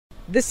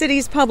The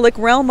city's public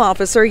realm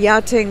officer,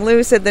 Yating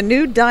Liu, said the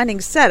new dining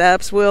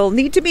setups will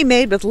need to be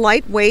made with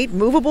lightweight,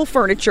 movable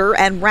furniture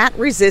and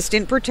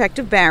rat-resistant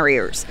protective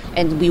barriers.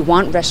 And we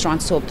want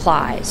restaurants to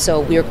apply.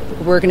 So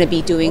we're going to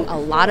be doing a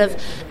lot of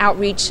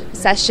outreach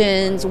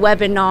sessions,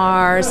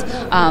 webinars,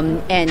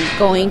 and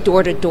going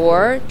door to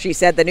door. She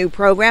said the new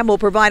program will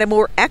provide a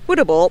more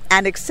equitable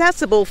and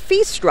accessible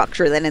fee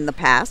structure than in the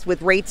past,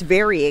 with rates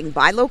varying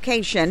by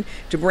location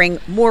to bring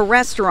more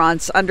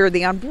restaurants under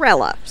the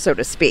umbrella, so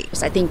to speak.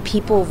 I think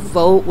people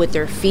vote with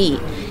their feet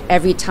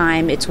every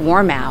time it's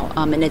warm out,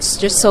 and it's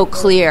just so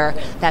clear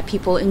that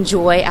people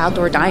enjoy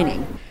outdoor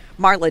dining.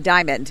 Marla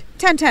Diamond,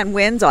 1010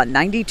 WINS on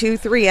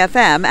 92.3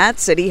 FM at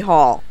City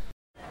Hall.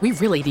 We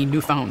really need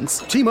new phones.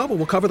 T-Mobile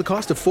will cover the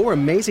cost of 4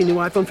 amazing new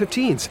iPhone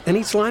 15s, and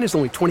each line is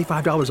only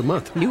 $25 a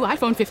month. New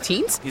iPhone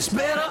 15s? It's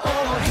better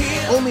over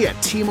here. Only at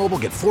T-Mobile,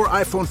 get 4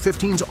 iPhone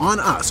 15s on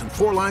us and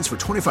 4 lines for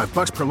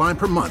 $25 per line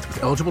per month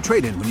with eligible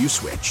trade-in when you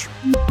switch.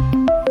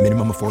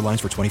 Minimum of 4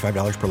 lines for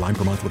 $25 per line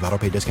per month with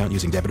autopay discount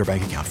using debit or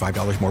bank account.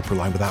 $5 more per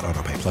line without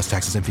autopay, plus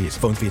taxes and fees.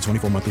 Phone fee at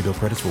 24 monthly bill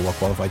credits for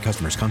well-qualified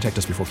customers. Contact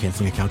us before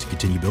canceling account to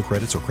continue bill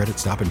credits or credit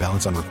stop and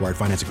balance on required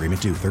finance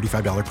agreement due.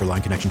 $35 per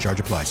line connection charge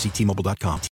applies. See T-Mobile.com.